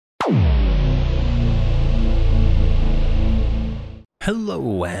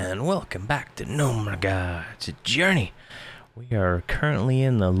Hello and welcome back to Nomeregard Journey. We are currently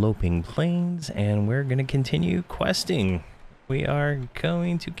in the Loping Plains and we're going to continue questing. We last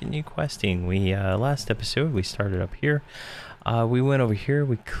episode we started up here. We went over here,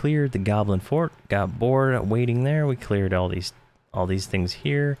 we cleared the Goblin Fort, got bored waiting there. We cleared all these things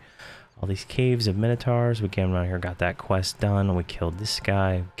here, all these caves of Minotaurs. We came around here, got that quest done. We killed this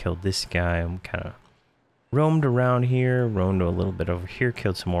guy, and kind of roamed around here, roamed a little bit over here,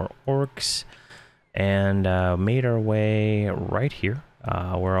 killed some more orcs, and made our way right here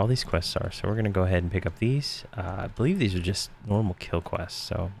where all these quests are. So we're going to go ahead and pick up these. I believe these are just normal kill quests,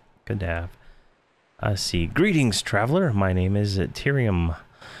 so good to have. Let's see. Greetings, traveler. My name is Tyrium,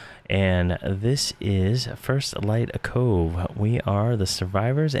 and this is First Light Cove. We are the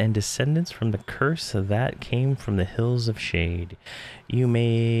survivors and descendants from the curse that came from the Hills of Shade. You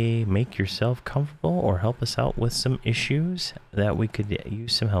may make yourself comfortable or help us out with some issues that we could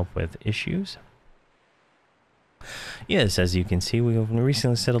use some help with. Issues? Yes, as you can see, we have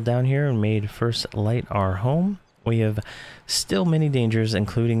recently settled down here and made First Light our home. We have still many dangers,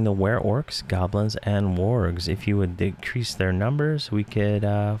 including the were-orcs, goblins, and wargs. If you would decrease their numbers, we could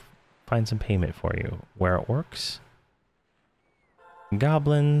find some payment for you. Were-orcs,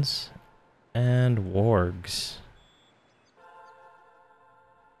 goblins, and wargs.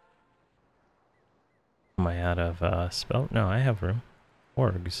 Am I out of spell? No, I have room.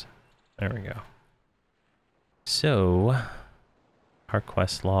 Wargs. There we go. So, our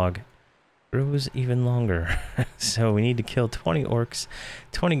quest log grows even longer. So we need to kill 20 orcs,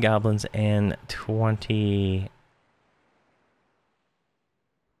 20 goblins, and 20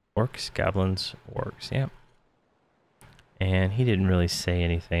 orcs, goblins, wargs. Yep. And he didn't really say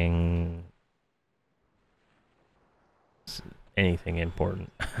anything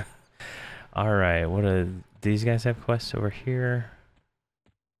important. All right, what do these guys have quests over here?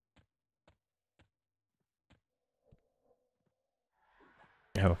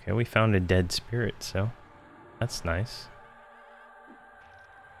 Okay, we found a dead spirit, so that's nice.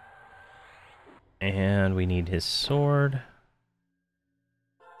 And we need his sword.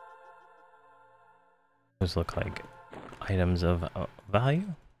 Those look like items of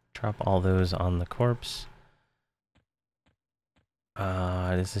value. Drop all those on the corpse.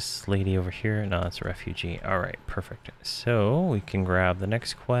 Is this lady over here? No, that's a refugee. Alright, perfect. So we can grab the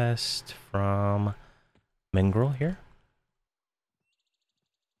next quest from Mingrel here.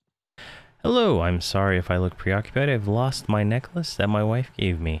 Hello, I'm sorry if I look preoccupied. I've lost my necklace that my wife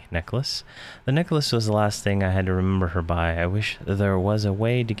gave me. Necklace? The necklace was the last thing I had to remember her by. I wish there was a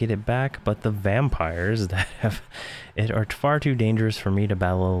way to get it back, but the vampires that have it are far too dangerous for me to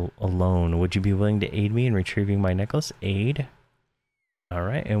battle alone. Would you be willing to aid me in retrieving my necklace? Aid?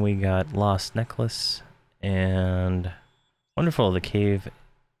 Alright, and we got lost necklace, and wonderful, the cave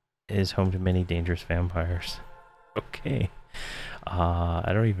is home to many dangerous vampires. Okay.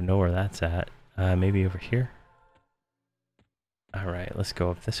 I don't even know where that's at. Maybe over here? Alright, let's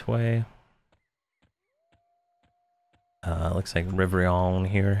go up this way. Looks like Riverion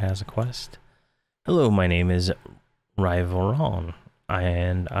here has a quest. Hello, my name is Riveron,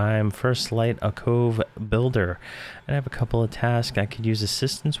 and I'm First Light a Cove builder. And I have a couple of tasks I could use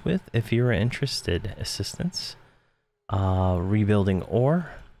assistance with if you're interested. Assistance. Rebuilding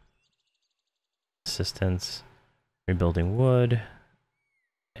ore. Assistance. Rebuilding wood.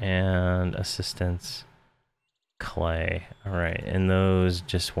 And assistance. Clay. Alright, and those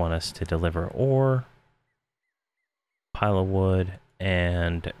just want us to deliver ore. Pile of wood.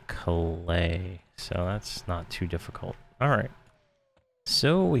 And clay. So that's not too difficult. Alright.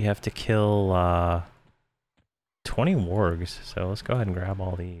 So we have to kill 20 wargs, so let's go ahead and grab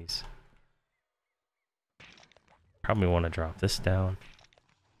all these. Probably want to drop this down.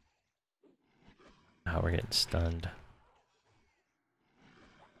 Oh, we're getting stunned.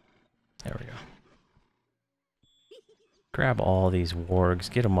 There we go. Grab all these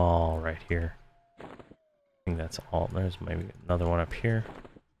wargs, get them all right here. I think that's all. There's maybe another one up here.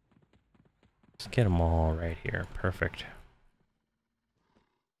 Let's get them all right here. Perfect.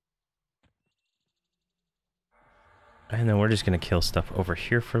 And then we're just going to kill stuff over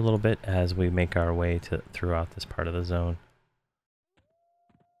here for a little bit as we make our way throughout this part of the zone.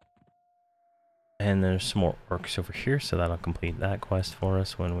 And there's some more orcs over here, so that'll complete that quest for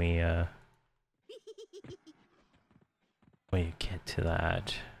us when we get to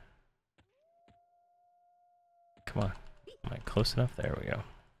that. Come on. Am I close enough? There we go.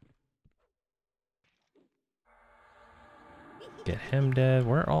 Get him dead.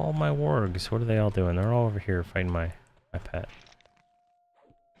 Where are all my wargs? What are they all doing? They're all over here fighting my pet.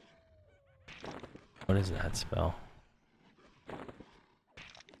 What is that spell?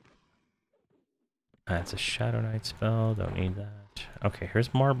 That's a Shadow Knight spell. Don't need that. Okay,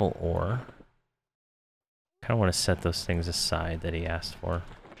 here's Marble Ore. Kind of want to set those things aside that he asked for.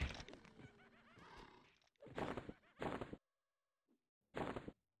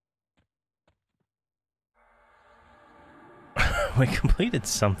 We completed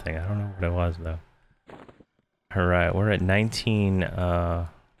something. I don't know what it was, though. Alright, we're at 19,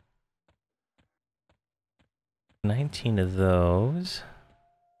 19 of those.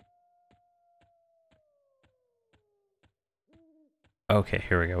 Okay,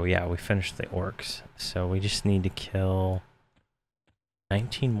 here we go. Yeah, we finished the orcs. So we just need to kill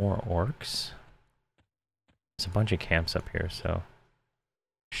 19 more orcs. There's a bunch of camps up here, so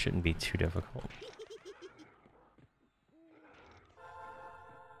shouldn't be too difficult.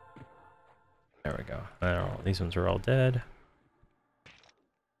 There we go. Oh, these ones are all dead.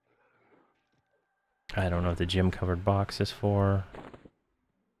 I don't know what the gym covered box is for.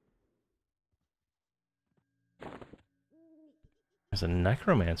 There's a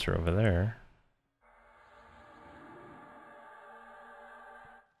Necromancer over there.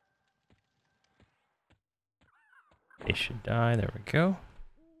 They should die. There we go.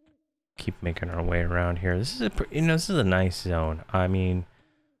 Keep making our way around here. This is this is a nice zone. I mean,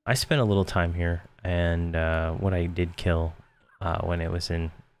 I spent a little time here, and what I did kill when it was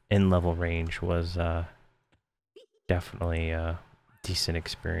in level range was definitely a decent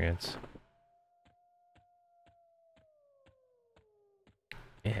experience.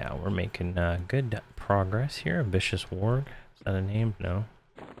 Yeah, we're making good progress here. Vicious Warg. Is that a name? No.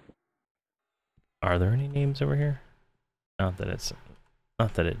 Are there any names over here? Not that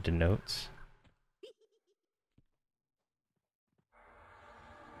it denotes.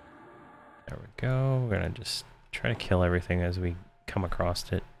 There we go. We're gonna just try to kill everything as we come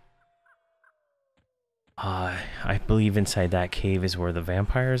across it. I believe inside that cave is where the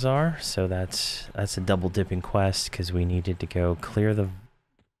vampires are, so that's a double dipping quest because we needed to go clear the.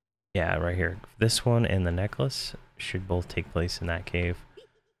 Yeah, right here. This one and the necklace should both take place in that cave.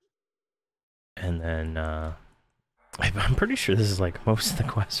 And then I'm pretty sure this is like most of the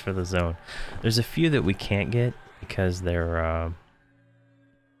quests for the zone. There's a few that we can't get because they're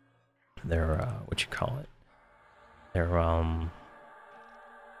what you call it? They're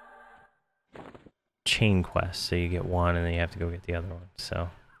chain quests. So you get one and then you have to go get the other one. So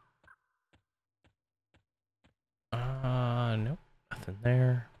nope, nothing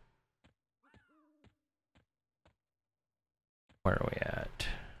there. Where are we at?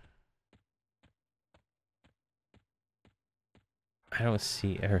 I don't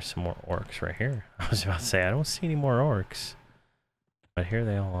see. There's some more orcs right here. I was about to say, I don't see any more orcs. But here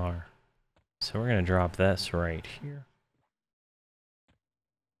they all are. So we're going to drop this right here.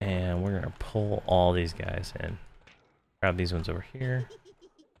 And we're going to pull all these guys in. Grab these ones over here.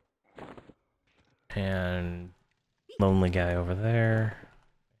 And lonely guy over there.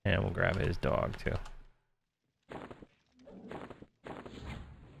 And we'll grab his dog too.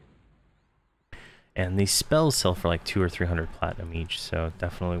 And these spells sell for like 200 or 300 platinum each, so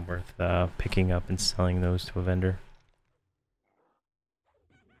definitely worth picking up and selling those to a vendor.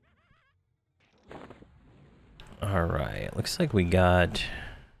 Alright, looks like we just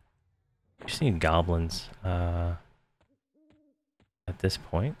need goblins at this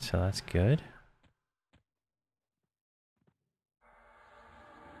point, so that's good.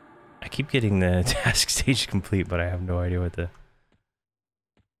 I keep getting the task stage complete, but I have no idea what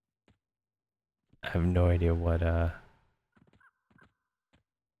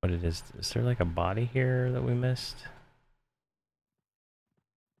what it is. Is there like a body here that we missed?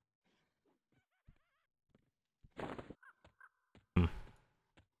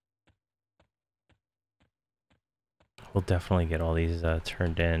 We'll definitely get all these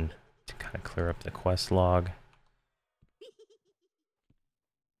turned in to kind of clear up the quest log.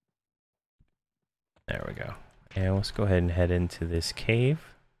 There we go. And let's go ahead and head into this cave.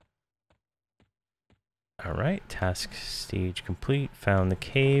 Alright, task stage complete. Found the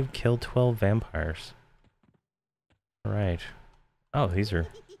cave, killed 12 vampires. Alright. Oh, these are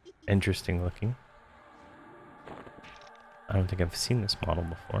interesting looking. I don't think I've seen this model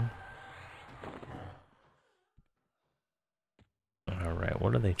before. Alright,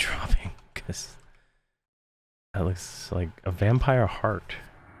 what are they dropping? Because that looks like a vampire heart.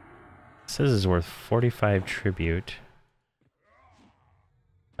 It says it's worth 45 tribute.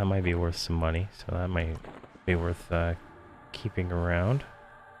 That might be worth some money, so that might be worth keeping around.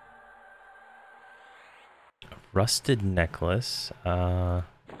 A rusted necklace. Oh,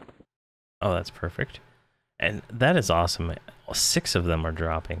 that's perfect. And that is awesome. 6 of them are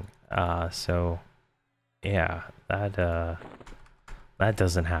dropping. So yeah, that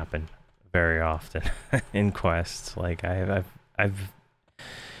doesn't happen very often in quests. Like I've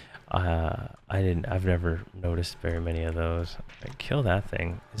never noticed very many of those. Right, kill that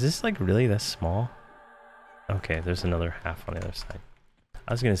thing. Is this like really that small? Okay, there's another half on the other side.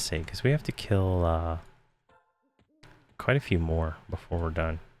 I was gonna say, because we have to kill quite a few more before we're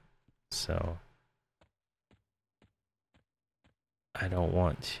done. So I don't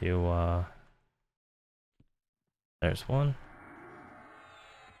want to there's one.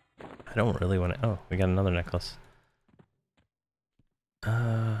 I don't really want to. Oh, we got another necklace.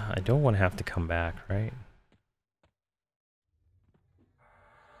 I don't want to have to come back, right?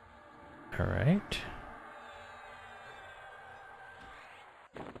 All right.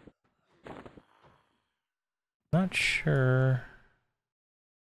 Not sure.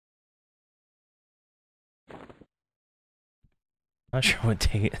 Not sure what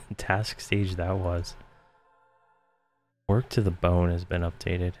task stage that was. Work to the bone has been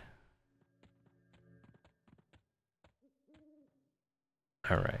updated.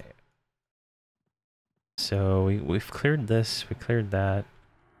 All right. So we've cleared this. We cleared that.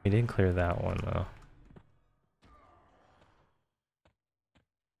 We didn't clear that one though.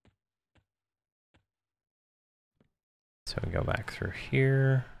 So we go back through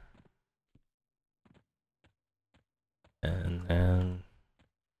here. And then...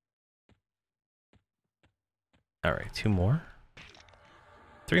 Alright, 2 more.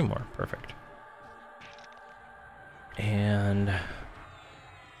 3 more, perfect. And...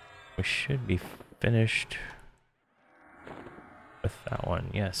 we should be finished with that one.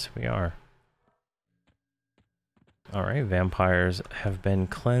 Yes, we are. Alright, vampires have been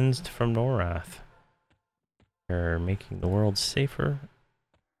cleansed from Norath. They're making the world safer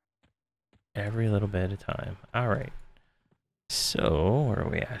every little bit of time. Alright. So, where are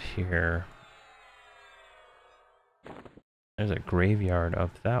we at here? There's a graveyard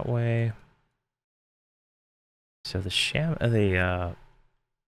up that way. So the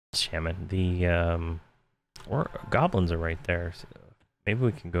goblins are right there. So maybe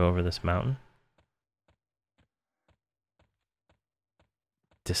we can go over this mountain.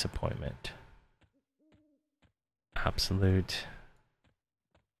 Disappointment. Absolute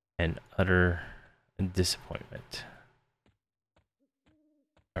and utter disappointment.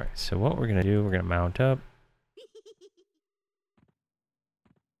 Alright, so what we're gonna do, we're gonna mount up.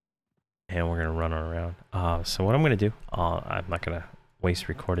 And we're gonna run around. So what I'm gonna do, I'm not gonna waste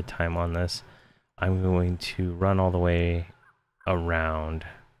recorded time on this. I'm going to run all the way around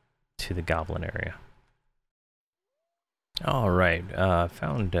to the goblin area. All right,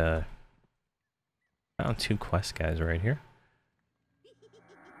 found 2 quest guys right here.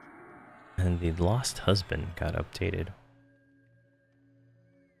 And the lost husband got updated.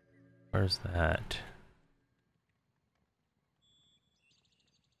 Where's that?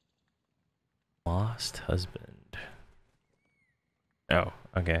 Lost husband. Oh,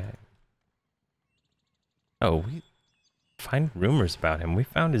 okay. Oh, we find rumors about him. We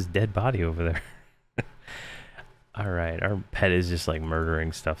found his dead body over there. Alright, our pet is just like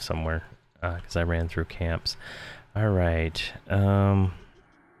murdering stuff somewhere. Because I ran through camps. Alright.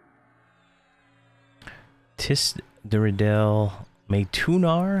 Tisdaridel, may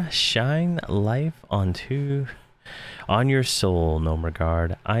Tunar shine life on your soul,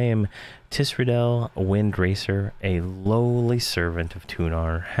 Nomeregard. I am Tisdaridel, Wind Racer, a lowly servant of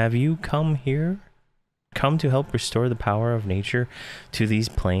Tunar. Have you come to help restore the power of nature to these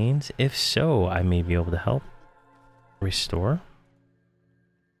plains? If so, I may be able to help. Restore?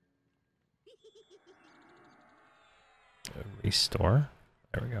 Restore?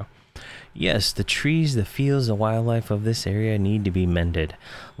 There we go. Yes, the trees, the fields, the wildlife of this area need to be mended.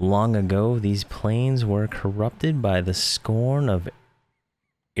 Long ago, these plains were corrupted by the scorn of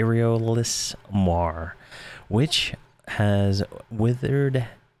Iriolis Mar, which has withered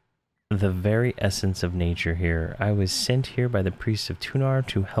the very essence of nature here. I was sent here by the priests of Tunar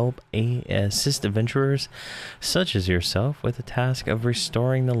to help assist adventurers such as yourself with the task of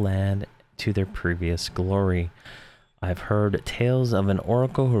restoring the land to their previous glory. I've heard tales of an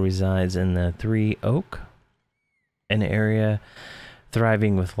oracle who resides in the Three Oak, an area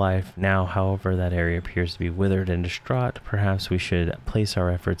thriving with life. Now, however, that area appears to be withered and distraught. Perhaps we should place our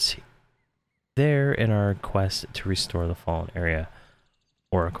efforts there in our quest to restore the fallen area.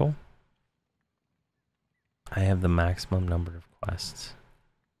 Oracle. I have the maximum number of quests.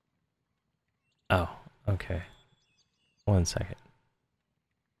 Oh, okay. 1 second.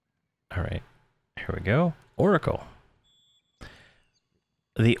 All right, here we go. Oracle.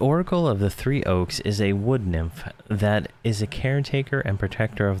 The Oracle of the Three Oaks is a wood nymph that is a caretaker and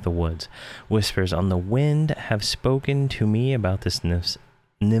protector of the woods. Whispers on the wind have spoken to me about this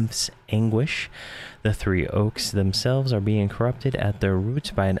nymph's anguish. The three oaks themselves are being corrupted at their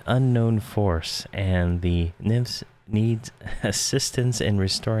roots by an unknown force, and the nymphs needs assistance in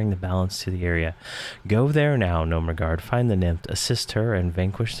restoring the balance to the area. Go there now, Nomeregard. Find the nymph, assist her, and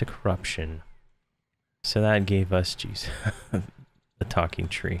vanquish the corruption. So that gave us, geez, the talking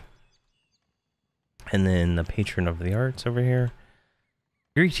tree. And then the patron of the arts over here.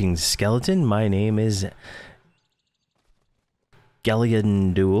 Greetings, skeleton. My name is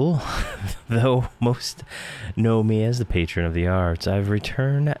Galliandul, though most know me as the patron of the arts. I've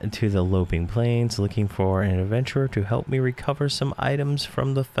returned to the Loping Plains looking for an adventurer to help me recover some items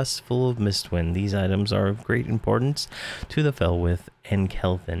from the Festival of Mistwind. These items are of great importance to the Felwith and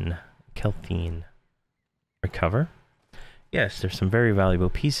Kelthine. Recover? Yes, there's some very valuable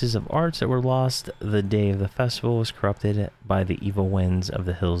pieces of arts that were lost the day of the festival was corrupted by the evil winds of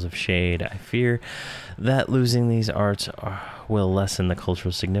the Hills of Shade. I fear that losing these arts will lessen the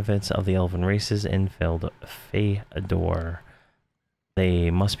cultural significance of the elven races in Feodor. They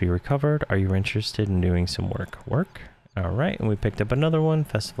must be recovered. Are you interested in doing some work? Alright, and we picked up another one.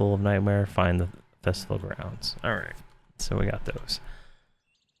 Festival of Nightmare. Find the festival grounds. Alright, so we got those.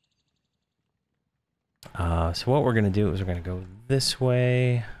 So what we're going to do is we're going to go this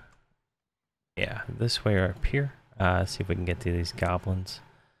way. Yeah, this way or up here. See if we can get to these goblins.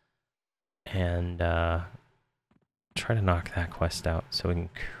 And try to knock that quest out so we can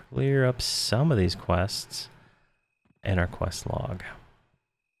clear up some of these quests in our quest log.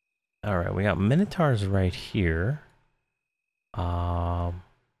 Alright, we got Minotaurs right here. We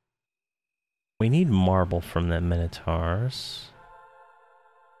need marble from the Minotaurs.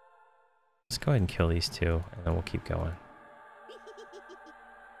 Let's go ahead and kill these two, and then we'll keep going.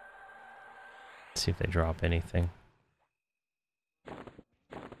 See if they drop anything.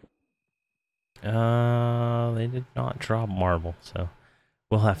 They did not drop marble, so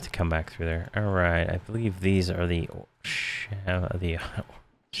we'll have to come back through there. Alright, I believe these are the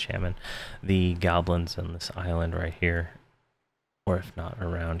shaman, the goblins on this island right here. Or if not,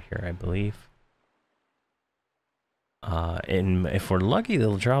 around here, I believe. And if we're lucky,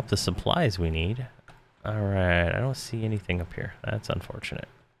 they'll drop the supplies we need. Alright, I don't see anything up here. That's unfortunate.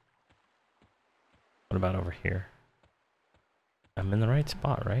 What about over here? I'm in the right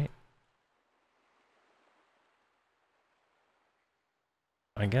spot, right?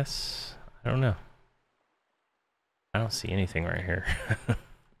 I guess, I don't know. I don't see anything right here.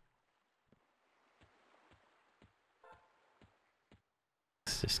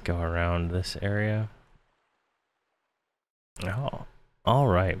 Let's just go around this area. Oh, all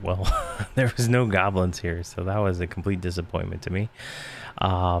right. Well, there was no goblins here, so that was a complete disappointment to me.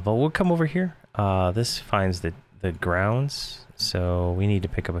 But we'll come over here. This finds the grounds, so we need to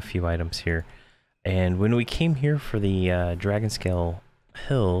pick up a few items here. And when we came here for the Dragonscale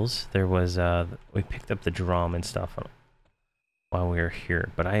Hills, there was we picked up the drum and stuff while we were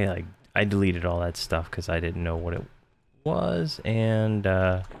here. But I deleted all that stuff because I didn't know what it was, and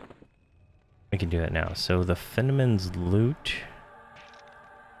we can do that now. So the Fenneman's loot.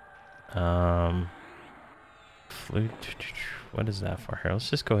 Flute. What is that for here? Let's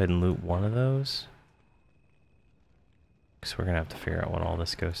just go ahead and loot one of those. Because we're going to have to figure out what all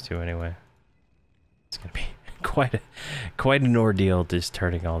this goes to anyway. It's going to be quite an ordeal just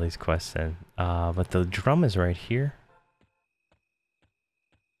turning all these quests in. But the drum is right here.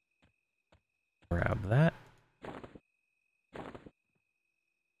 Grab that.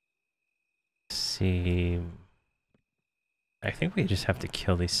 See, I think we just have to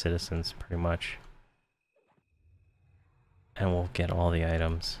kill these citizens pretty much, and we'll get all the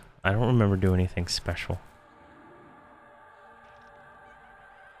items. I don't remember doing anything special.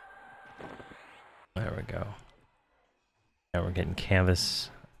 There we go. Now we're getting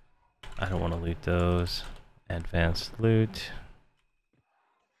canvas. I don't want to loot those. Advanced loot.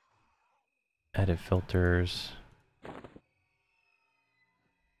 Edit filters.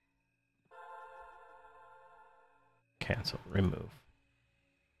 Cancel, remove.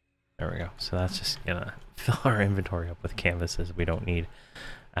 There we go. So that's just gonna fill our inventory up with canvases we don't need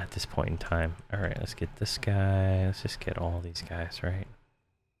at this point in time. Alright, let's get this guy. Let's just get all these guys, right?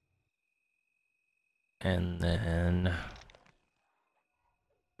 And then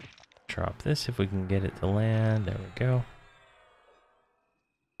drop this if we can get it to land. There we go.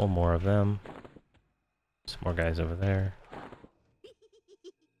 One more of them. Some more guys over there.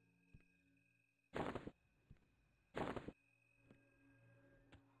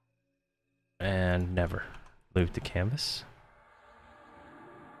 And never loot the canvas.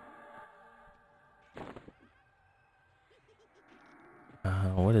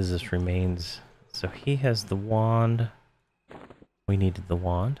 What is this remains? So he has the wand, We needed the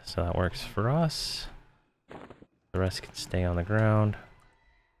wand, so that works for us. The rest can stay on the ground,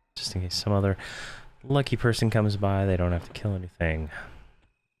 just in case some other lucky person comes by. They don't have to kill anything.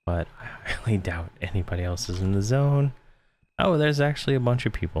 But I highly doubt anybody else is in the zone. Oh, there's actually a bunch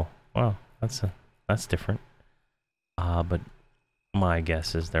of people. Wow, that's different. But my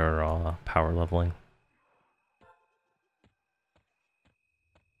guess is they're all power leveling.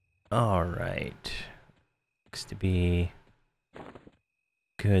 All right, looks to be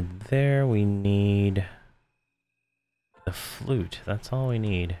good there. We need the flute. That's all we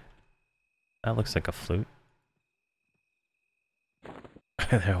need. That looks like a flute.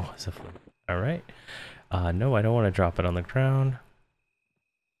 There was a flute. All right. No, I don't want to drop it on the ground.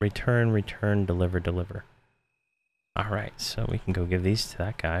 Return, return, deliver, deliver. All right, so we can go give these to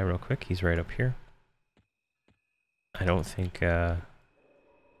that guy real quick. He's right up here. I don't think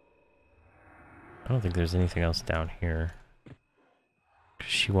there's anything else down here.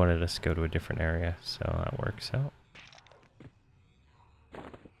 She wanted us to go to a different area, so that works out.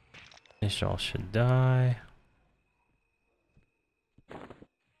 This all should die.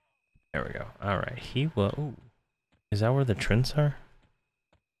 There we go. All right, he will. Ooh. Is that where the Trents are?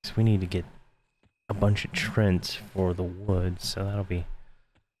 So we need to get a bunch of Trents for the wood, so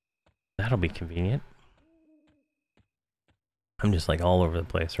that'll be convenient. I'm just like all over the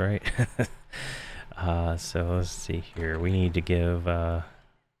place, right? So let's see here. We need to give.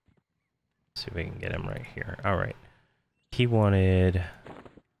 See if we can get him right here. All right. He wanted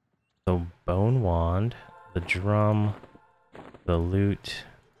the bone wand, the drum, the lute,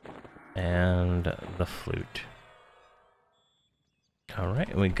 and the flute. All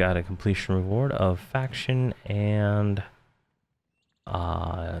right, we got a completion reward of faction and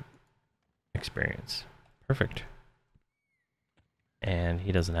experience. Perfect. And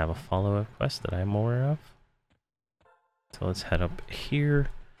he doesn't have a follow-up quest that I'm aware of. So let's head up here.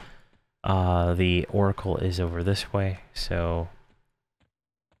 The Oracle is over this way, so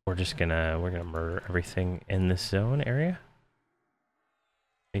we're gonna murder everything in this zone area.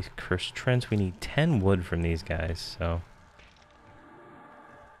 These cursed Trents, we need 10 wood from these guys, so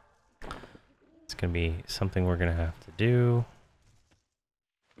it's gonna be something we're gonna have to do.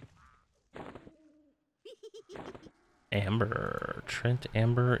 Amber. Trent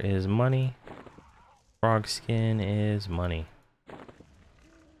Amber is money. Frog skin is money.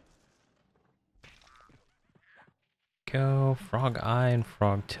 Go. Frog eye and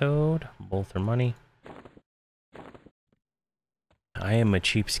frog toad. Both are money. I am a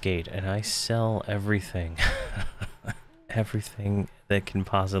cheapskate and I sell everything. Everything that can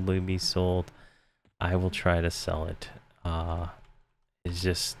possibly be sold, I will try to sell it. It's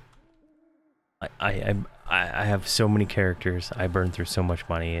just I have so many characters. I burn through so much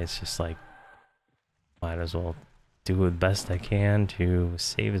money. It's just like, might as well do the best I can to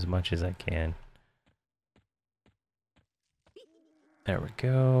save as much as I can. There we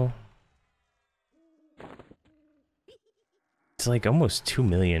go. It's like almost 2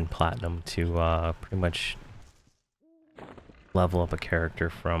 million platinum to pretty much level up a character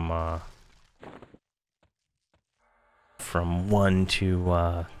from 1 to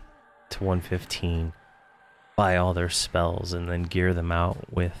 115. Buy all their spells and then gear them out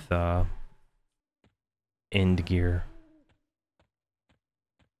with end gear,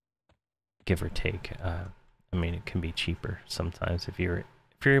 give or take. I mean, it can be cheaper sometimes if you're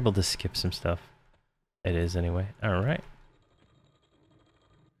able to skip some stuff. It is anyway. All right.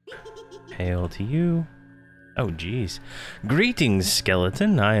 Hail to you. Oh, geez. Greetings,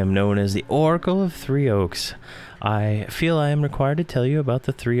 skeleton. I am known as the Oracle of Three Oaks. I feel I am required to tell you about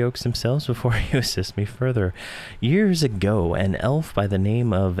the Three Oaks themselves before you assist me further. Years ago, an elf by the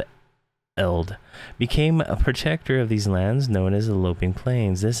name of Eld became a protector of these lands known as the Loping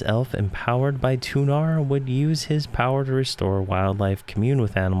Plains. This elf, empowered by Tunar, would use his power to restore wildlife, commune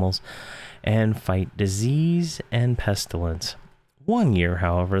with animals, and fight disease and pestilence. One year,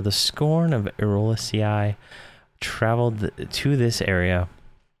 however, the scorn of Irolisii traveled to this area.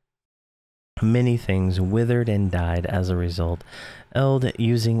 Many things withered and died as a result. Eld,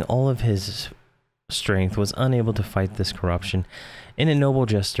 using all of his strength, was unable to fight this corruption. In a noble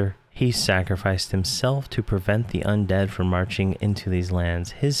gesture, he sacrificed himself to prevent the undead from marching into these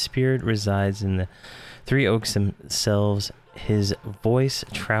lands. His spirit resides in the Three Oaks themselves. His voice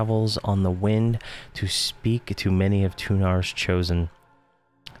travels on the wind to speak to many of Tunar's chosen.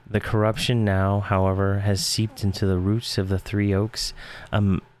 The corruption now, however, has seeped into the roots of the Three Oaks.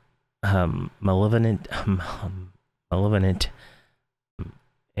 Malevolent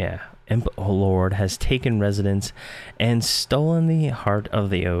Imp Lord has taken residence and stolen the heart of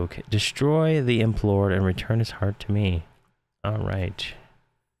the oak. Destroy the Imp Lord and return his heart to me. All right.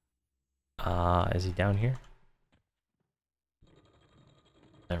 Is he down here?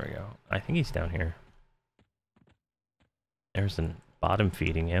 There we go. I think he's down here. There's a bottom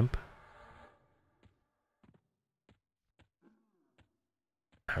feeding imp.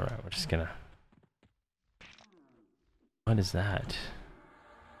 All right, we're just gonna... What is that?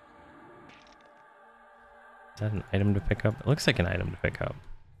 Is that an item to pick up? It looks like an item to pick up.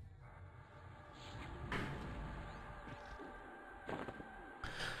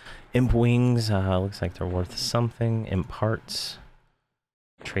 Imp wings, looks like they're worth something. Imp parts.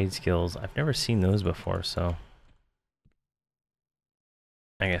 Trade skills. I've never seen those before, so...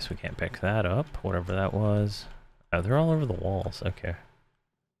 I guess we can't pick that up, whatever that was. Oh, they're all over the walls, okay.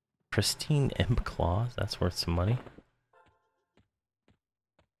 Pristine imp claws, that's worth some money.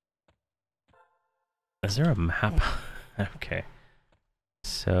 Is there a map? Okay.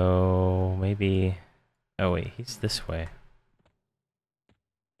 So, maybe... Oh wait, he's this way.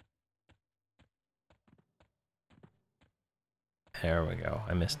 There we go,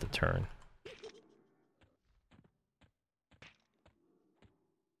 I missed a turn.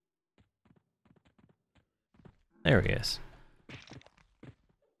 There he is.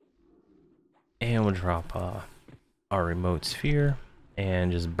 And we'll drop our remote sphere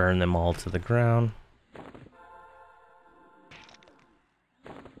and just burn them all to the ground.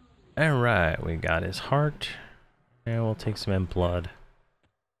 Alright, we got his heart. And we'll take some imp blood.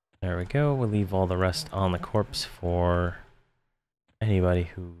 There we go. We'll leave all the rest on the corpse for anybody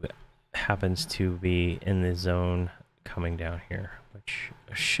who happens to be in the zone coming down here, which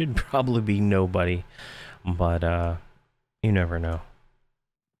should probably be nobody, but you never know.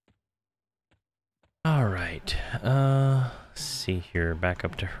 All right, let's see here, back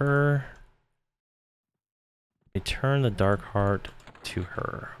up to her. Return the dark heart to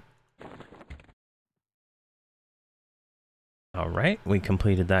her. All right, we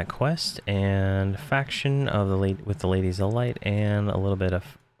completed that quest and faction of the with the Ladies of Light and a little bit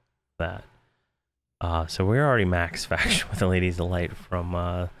of that. So we're already max faction with the Ladies of Light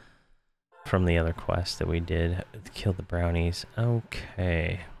from the other quest that we did to kill the brownies.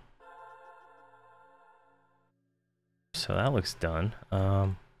 Okay. So that looks done.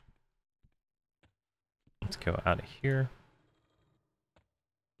 Let's go out of here.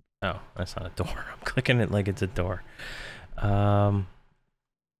 Oh, that's not a door. I'm clicking it like it's a door.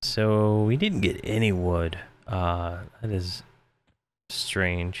 So we didn't get any wood. That is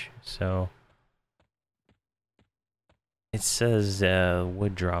strange. So it says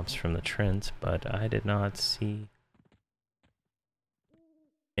wood drops from the Trent, but I did not see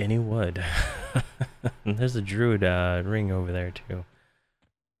any wood. There's a druid ring over there too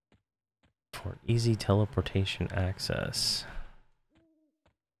for easy teleportation access.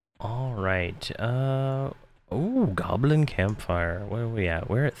 All right. Oh, goblin campfire. Where are we at?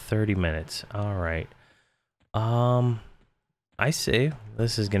 We're at 30 minutes. All right. I say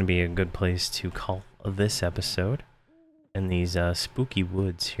this is going to be a good place to call this episode in these spooky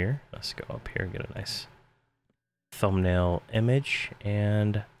woods here. Let's go up here and get a nice thumbnail image,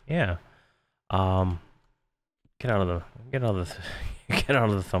 and yeah. Get out of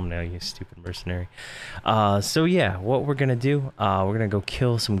the thumbnail, you stupid mercenary. So yeah, what we're gonna do, we're gonna go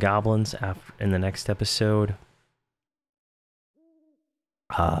kill some goblins in the next episode.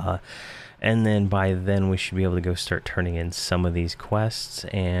 And then by then we should be able to go start turning in some of these quests,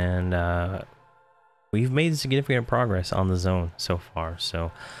 and we've made significant progress on the zone so far.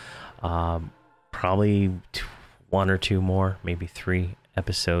 So probably 1 or 2 more, maybe 3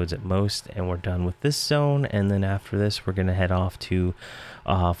 episodes at most, and we're done with this zone. And then after this we're gonna head off to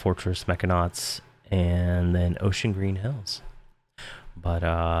Fortress Mechanauts and then Ocean Green Hills.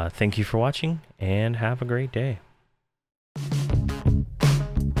 But thank you for watching and have a great day.